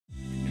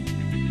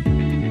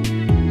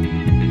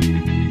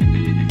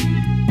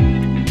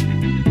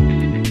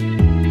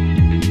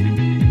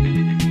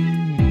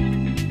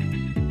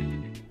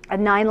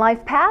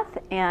9-life path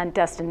and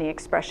Destiny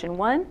Expression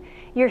 1.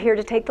 You're here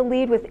to take the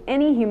lead with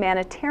any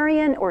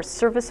humanitarian or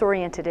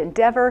service-oriented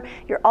endeavor.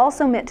 You're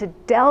also meant to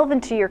delve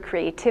into your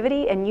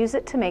creativity and use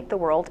it to make the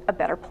world a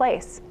better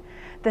place.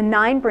 The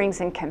 9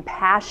 brings in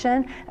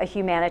compassion, a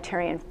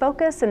humanitarian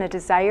focus, and a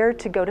desire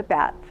to go to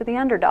bat for the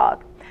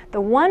underdog.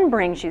 The 1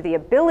 brings you the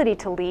ability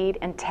to lead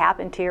and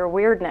tap into your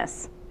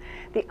weirdness.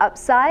 The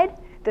upside,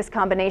 this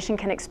combination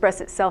can express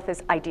itself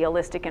as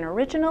idealistic and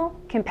original,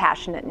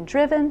 compassionate and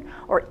driven,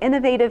 or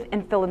innovative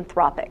and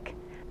philanthropic.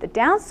 The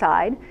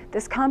downside,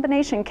 this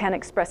combination can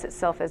express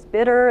itself as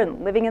bitter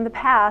and living in the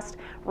past,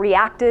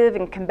 reactive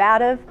and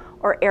combative,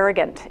 or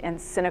arrogant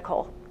and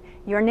cynical.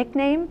 Your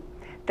nickname?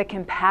 The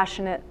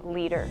Compassionate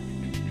Leader.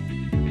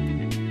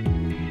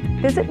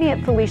 Visit me at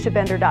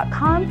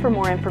FeliciaBender.com for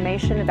more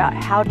information about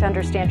how to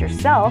understand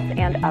yourself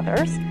and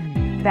others,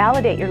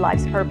 validate your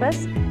life's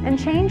purpose, and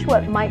change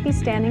what might be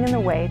standing in the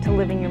way to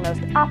living your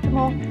most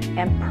optimal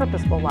and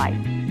purposeful life.